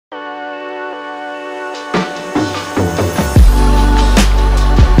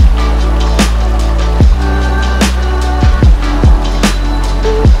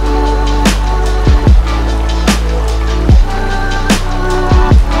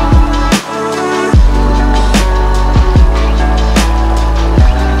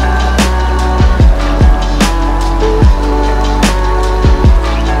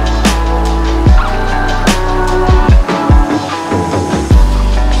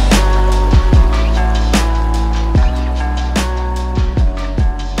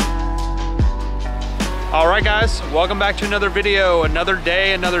guys, welcome back to another video. Another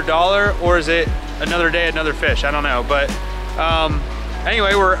day, another dollar, or is it another day, another fish? I don't know, but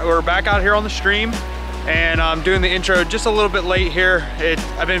anyway, we're back out here on the stream, and I'm doing the intro just a little bit late here.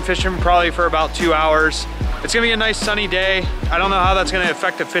 I've been fishing probably for about 2 hours. It's gonna be a nice sunny day. I don't know how that's gonna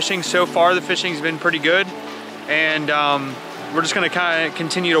affect the fishing. So far the fishing's been pretty good, and we're just gonna kind of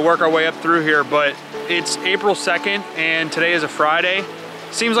continue to work our way up through here. But it's April 2nd and today is a Friday.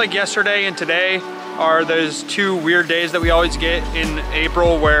 Seems like yesterday and today are those two weird days that we always get in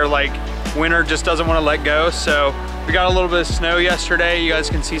April where like winter just doesn't want to let go. So we got a little bit of snow yesterday. You guys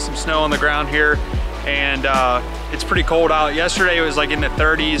can see some snow on the ground here, and it's pretty cold out. Yesterday it was like in the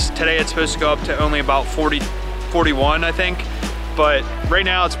 30s. Today it's supposed to go up to only about 40, 41 I think. But right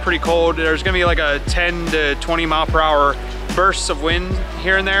now it's pretty cold. There's gonna be like a 10 to 20 mile per hour bursts of wind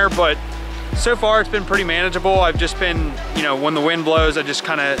here and there, but so far it's been pretty manageable. I've just been, you know, when the wind blows, I just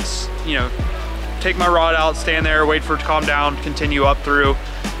kind of, you know, take my rod out, stand there, wait for it to calm down, continue up through.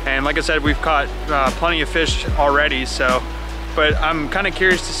 And like I said, we've caught plenty of fish already. So, but I'm kind of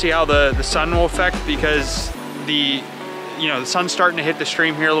curious to see how the sun will affect, because the sun's starting to hit the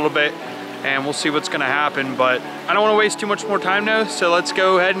stream here a little bit, and we'll see what's gonna happen. But I don't wanna waste too much more time now, so let's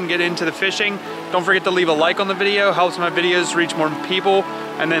go ahead and get into the fishing. Don't forget to leave a like on the video, helps my videos reach more people.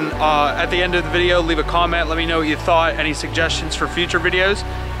 And then at the end of the video, leave a comment, let me know what you thought, any suggestions for future videos,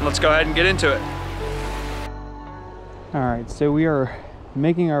 and let's go ahead and get into it. All right, so we are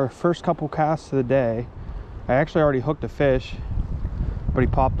making our first couple casts of the day. I actually already hooked a fish, but he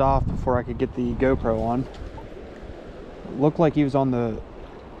popped off before I could get the GoPro on. It looked like he was on the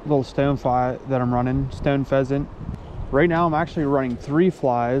little stonefly that I'm running, stone pheasant. Right now I'm actually running 3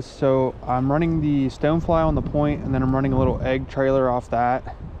 flies. So I'm running the stonefly on the point, and then I'm running a little egg trailer off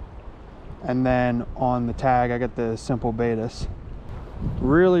that. And then on the tag, I got the simple betas.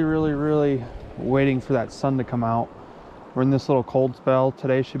 Really waiting for that sun to come out. We're in this little cold spell.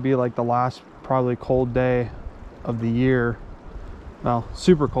 Today should be like the last probably cold day of the year. Well,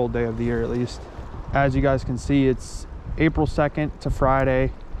 super cold day of the year at least. As you guys can see, it's April 2nd, it's a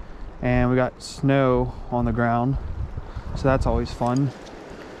Friday, and we got snow on the ground. So that's always fun.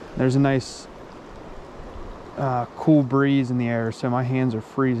 There's a nice cool breeze in the air, so my hands are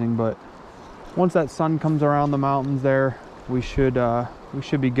freezing, but once that sun comes around the mountains there, we should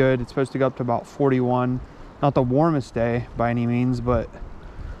be good. It's supposed to go up to about 41. Not the warmest day by any means, but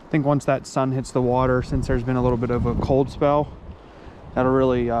I think once that sun hits the water, since there's been a little bit of a cold spell, that'll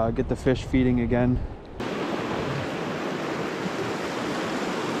really get the fish feeding again.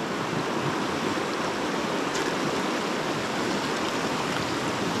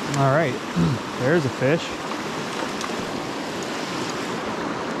 All right, there's a fish.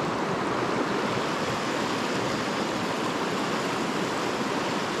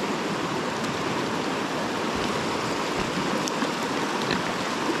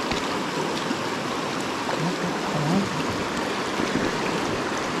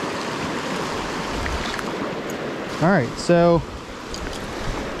 All right, so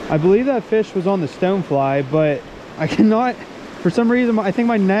I believe that fish was on the stonefly, but I cannot, for some reason, I think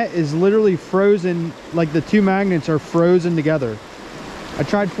my net is literally frozen, like the two magnets are frozen together. I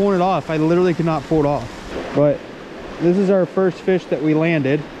tried pulling it off, I literally could not pull it off. But this is our first fish that we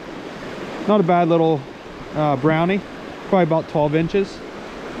landed. Not a bad little brownie, probably about 12 inches.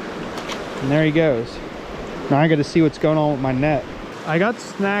 And there he goes. Now I got to see what's going on with my net. I got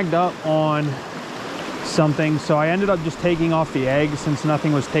snagged up on something, so I ended up just taking off the egg since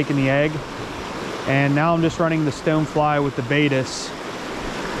nothing was taking the egg. And now I'm just running the stonefly with the betas.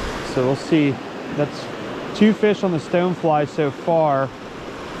 So we'll see. That's 2 fish on the stonefly so far.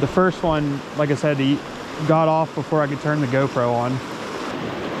 The first one, like I said, he got off before I could turn the GoPro on.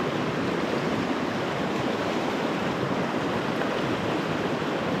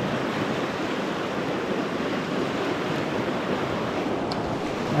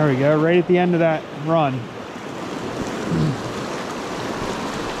 There we go, right at the end of that run.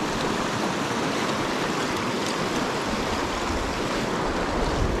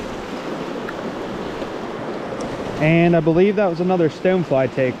 And I believe that was another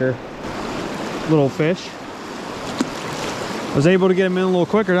stonefly taker. Little fish. I was able to get him in a little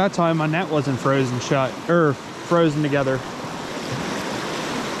quicker that time. My net wasn't frozen shut, or frozen together.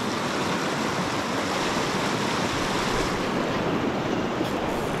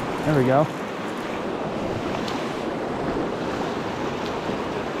 There we go.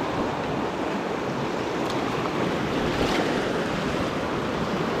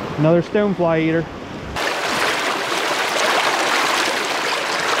 Another stonefly eater.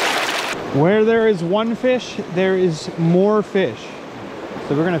 Where there is one fish, there is more fish.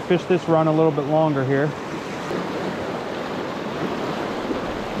 So we're gonna fish this run a little bit longer here.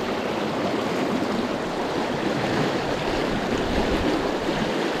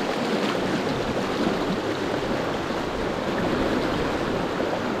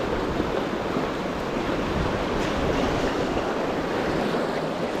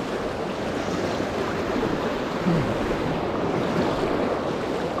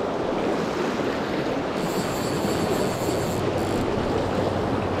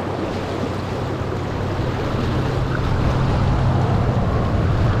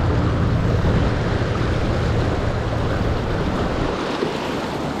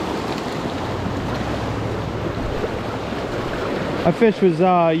 That fish was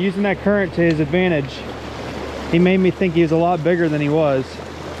using that current to his advantage. He made me think he was a lot bigger than he was.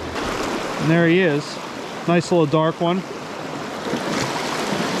 And there he is. Nice little dark one.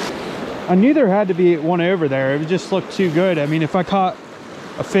 I knew there had to be one over there. It just looked too good. I mean, if I caught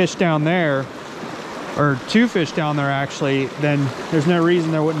a fish down there, or two fish down there actually, then there's no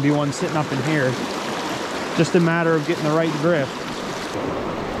reason there wouldn't be one sitting up in here. Just a matter of getting the right drift.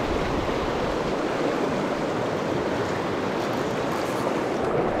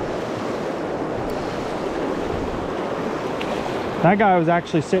 That guy was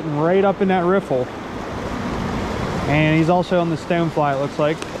actually sitting right up in that riffle. And he's also on the stonefly, it looks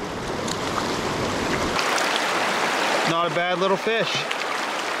like. Not a bad little fish.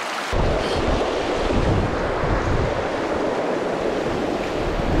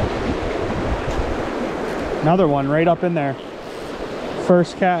 Another one right up in there.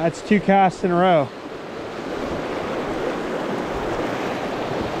 First cast, that's 2 casts in a row.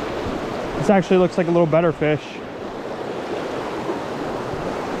 This actually looks like a little better fish.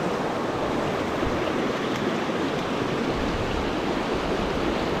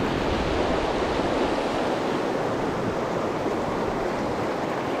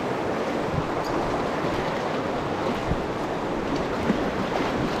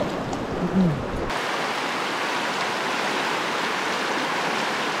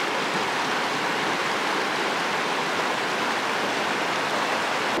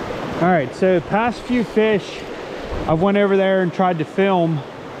 All right, so past few fish, I went over there and tried to film,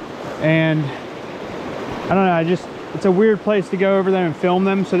 and I don't know, it's a weird place to go over there and film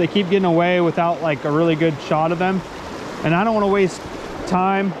them, so they keep getting away without like a really good shot of them. And I don't want to waste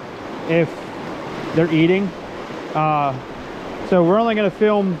time if they're eating. So we're only gonna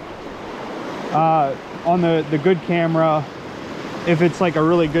film on the good camera if it's like a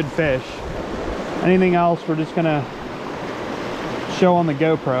really good fish. Anything else, we're just gonna show on the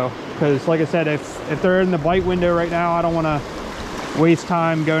GoPro. Because like I said, if they're in the bite window right now, I don't want to waste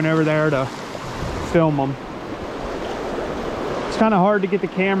time going over there to film them. It's kind of hard to get the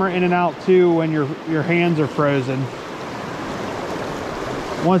camera in and out too when your hands are frozen.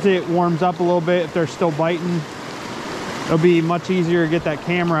 Once it warms up a little bit, if they're still biting, it'll be much easier to get that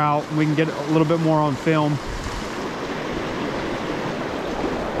camera out and we can get a little bit more on film.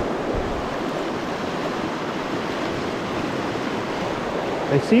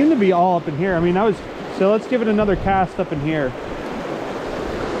 They seem to be all up in here. I mean, so let's give it another cast up in here.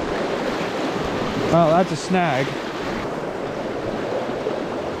 Oh, that's a snag.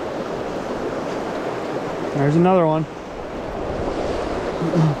 There's another one.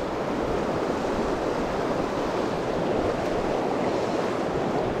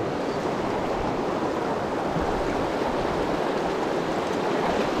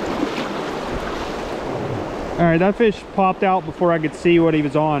 All right, that fish popped out before I could see what he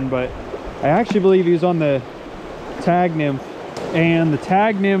was on, but I actually believe he was on the tag nymph, and the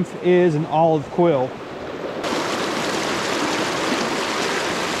tag nymph is an olive quill.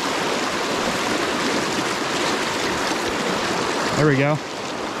 There we go.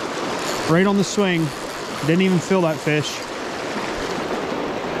 Right on the swing. Didn't even feel that fish.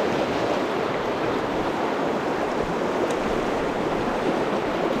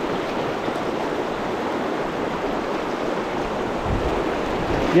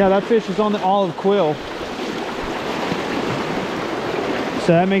 Yeah, that fish is on the olive quill. So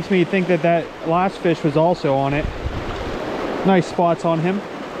that makes me think that that last fish was also on it. Nice spots on him.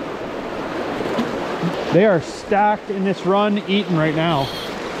 They are stacked in this run, eating right now.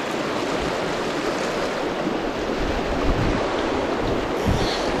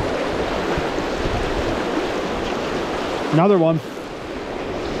 Another one.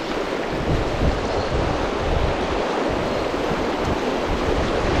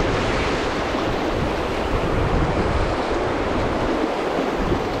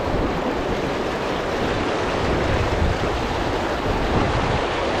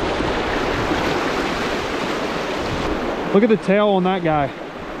 Look at the tail on that guy,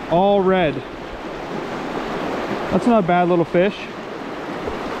 all red. That's not a bad little fish.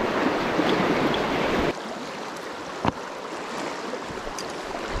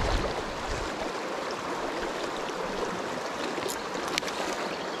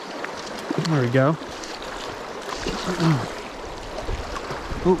 There we go.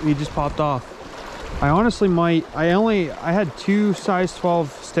 Oh, he just popped off. I honestly might, I had 2 size 12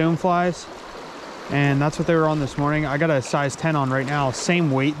 stoneflies, and that's what they were on this morning. I got a size 10 on right now.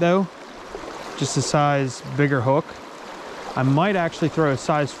 Same weight though, just a size bigger hook. I might actually throw a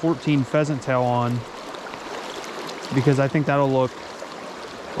size 14 pheasant tail on because I think that'll look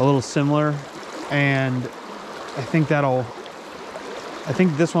a little similar, and I think that'll I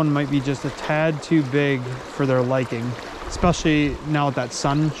think this one might be just a tad too big for their liking, especially now with that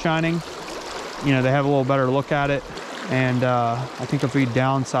sun shining. You know, they have a little better look at it. And I think if we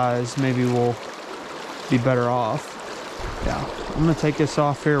downsize, maybe we'll be better off. Yeah, I'm gonna take this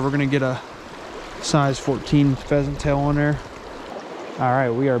off here. We're gonna get a size 14 pheasant tail on there. All right,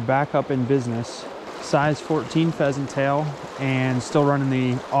 we are back up in business. Size 14 pheasant tail and still running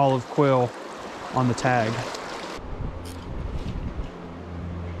the olive quill on the tag.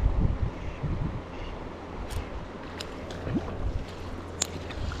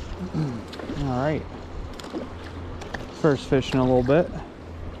 All right, first fish in a little bit.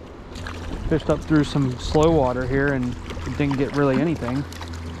 Fished up through some slow water here and didn't get really anything.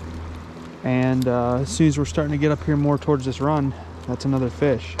 And as soon as we're starting to get up here more towards this run, that's another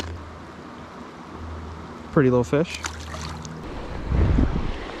fish. Pretty little fish.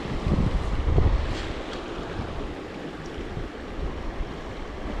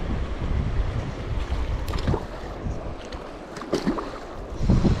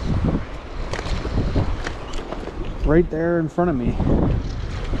 Right there in front of me.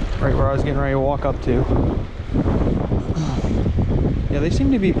 Right where I was getting ready to walk up to. Yeah, they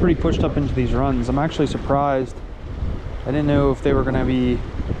seem to be pretty pushed up into these runs. I'm actually surprised. I didn't know if they were gonna be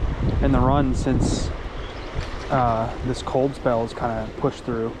in the run since this cold spell is kind of pushed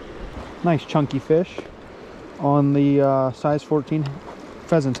through. Nice chunky fish on the size 14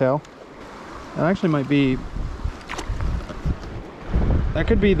 pheasant tail. That actually might be, that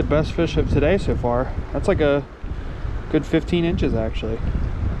could be the best fish of today so far. That's like a good 15 inches actually.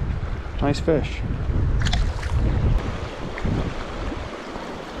 Nice fish.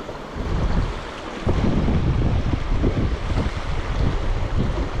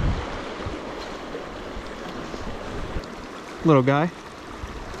 Little guy.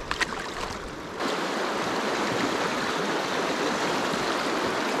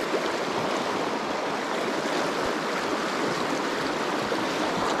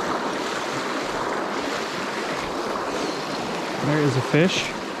 There is a fish.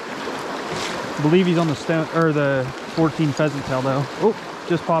 I believe he's on the stone or the 14 pheasant tail though. Oh,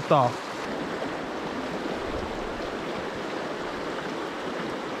 just popped off.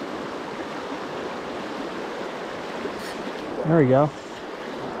 There we go.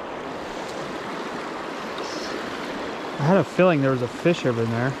 I had a feeling there was a fish over in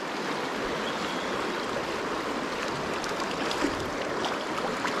there.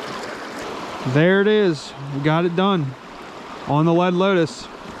 There it is. We got it done. On the lead lotus.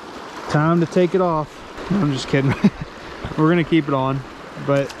 Time to take it off. No, I'm just kidding. We're gonna keep it on.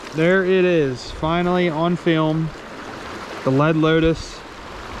 But there it is. Finally on film. The lead lotus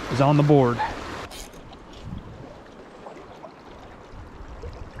is on the board.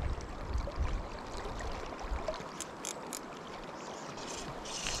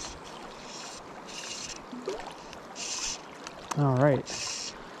 All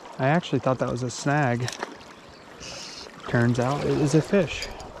right, I actually thought that was a snag. Turns out it is a fish.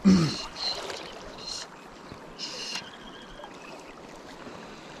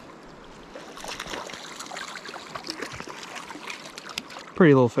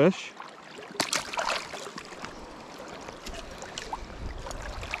 Pretty little fish.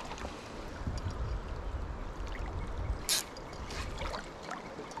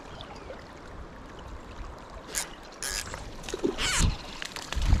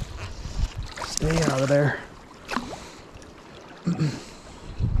 Stay out of there.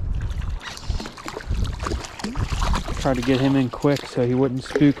 Tried to get him in quick so he wouldn't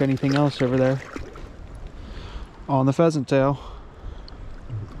spook anything else over there on the pheasant tail.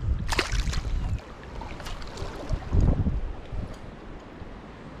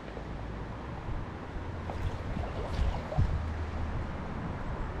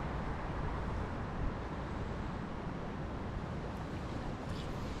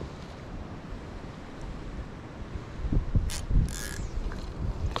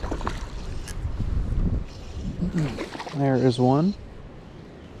 There is one.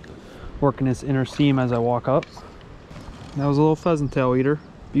 Working his inner seam as I walk up. That was a little pheasant tail eater.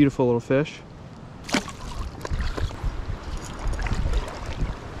 Beautiful little fish.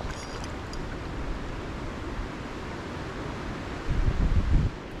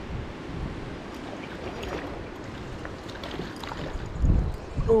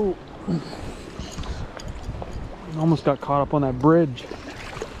 Oh, almost got caught up on that bridge.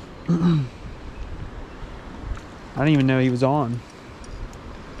 I didn't even know he was on.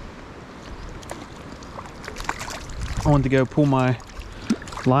 I wanted to go pull my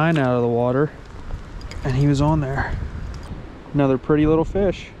line out of the water and he was on there. Another pretty little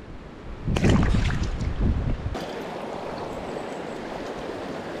fish.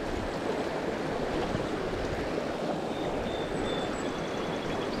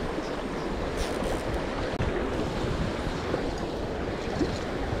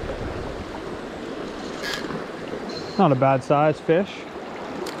 Not a bad size fish.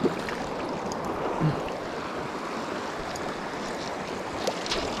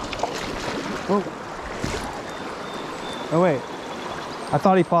 Oh. Oh wait, I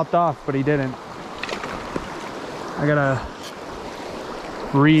thought he popped off, but he didn't. I gotta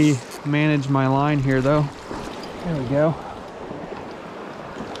re-manage my line here though. There we go.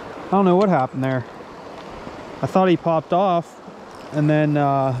 I don't know what happened there. I thought he popped off, and then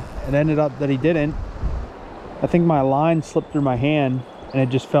it ended up that he didn't. I think my line slipped through my hand, and it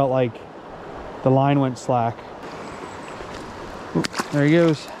just felt like the line went slack. Oop, there he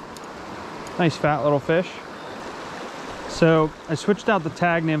goes. Nice fat little fish. So I switched out the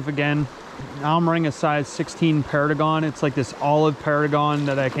tag nymph again. Now I'm running a size 16 Paragon. It's like this olive Paragon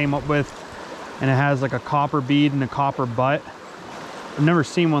that I came up with, and it has like a copper bead and a copper butt. I've never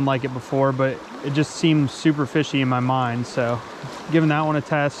seen one like it before, but it just seems super fishy in my mind. So giving that one a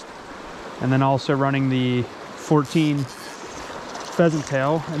test, and then also running the 14 pheasant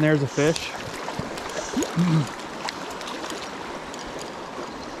tail, and there's a fish.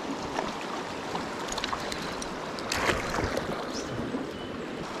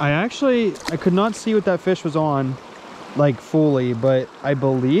 I could not see what that fish was on, like fully, but I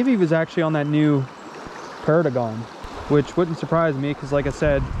believe he was actually on that new Paragon, which wouldn't surprise me because, like I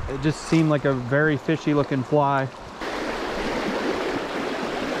said, it just seemed like a very fishy looking fly.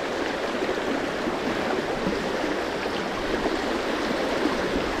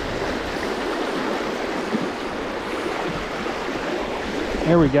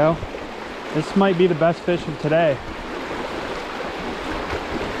 There we go. This might be the best fish of today.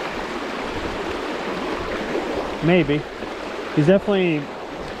 Maybe. He's definitely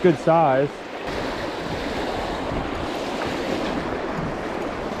good size.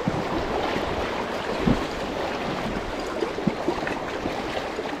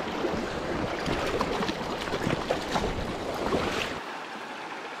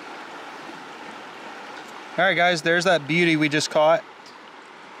 All right guys, there's that beauty we just caught.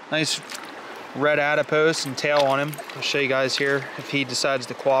 Nice red adipose and tail on him. I'll show you guys here if he decides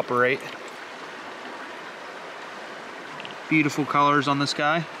to cooperate. Beautiful colors on this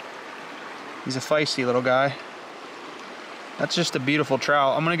guy. He's a feisty little guy. That's just a beautiful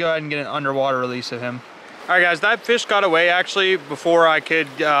trout. I'm gonna go ahead and get an underwater release of him. All right guys, that fish got away actually before I could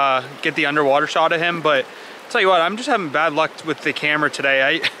get the underwater shot of him, but I'll tell you what, I'm just having bad luck with the camera today.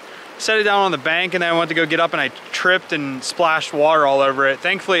 I set it down on the bank and then I went to go get up and I tripped and splashed water all over it.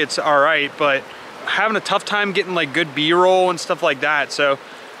 Thankfully it's all right, but having a tough time getting like good B-roll and stuff like that. So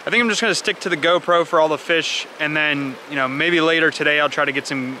I think I'm just gonna stick to the GoPro for all the fish, and then, you know, maybe later today I'll try to get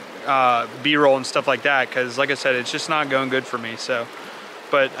some B-roll and stuff like that, because like I said, it's just not going good for me. So,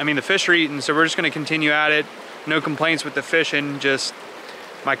 but I mean, the fish are eating, so we're just gonna continue at it. No complaints with the fishing, just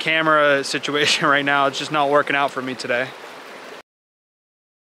my camera situation right now, it's just not working out for me today.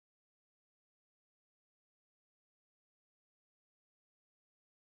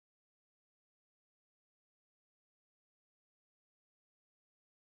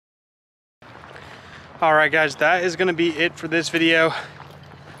 All right guys, that is gonna be it for this video.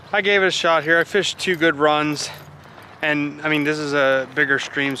 I gave it a shot here. I fished 2 good runs, and I mean, this is a bigger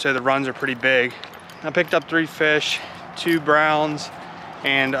stream, so the runs are pretty big. I picked up 3 fish, 2 browns,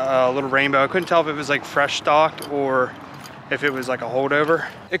 and a little rainbow. I couldn't tell if it was like fresh stocked or if it was like a holdover.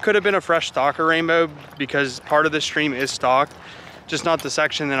 It could have been a fresh stock or rainbow because part of the stream is stocked, just not the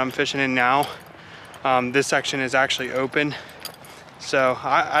section that I'm fishing in now. This section is actually open. So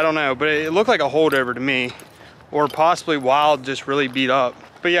I don't know, but it looked like a holdover to me, or possibly wild, just really beat up.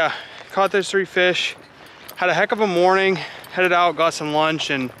 But yeah, caught those 3 fish, had a heck of a morning, headed out, got some lunch,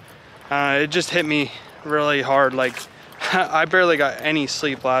 and it just hit me really hard. Like I barely got any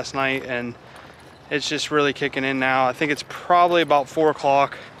sleep last night, and it's just really kicking in now. I think it's probably about 4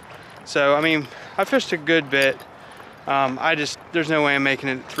 o'clock. So I mean, I fished a good bit. There's no way I'm making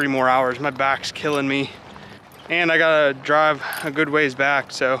it 3 more hours. My back's killing me. And I gotta drive a good ways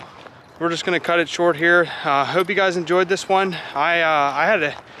back, so we're just gonna cut it short here. Hope you guys enjoyed this one. I had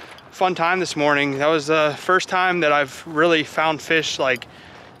a fun time this morning. That was the first time that I've really found fish, like,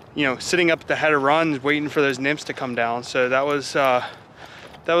 you know, sitting up at the head of runs waiting for those nymphs to come down. So that was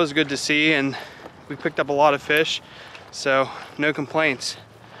good to see, and we picked up a lot of fish, so no complaints.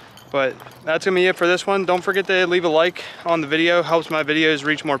 But that's gonna be it for this one. Don't forget to leave a like on the video. Helps my videos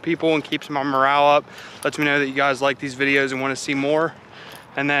reach more people and keeps my morale up. Lets me know that you guys like these videos and want to see more.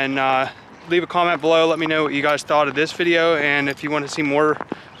 And then leave a comment below. Let me know what you guys thought of this video, and if you want to see more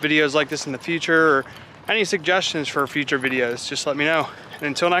videos like this in the future, or any suggestions for future videos, just let me know. And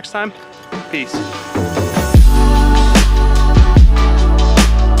until next time, peace.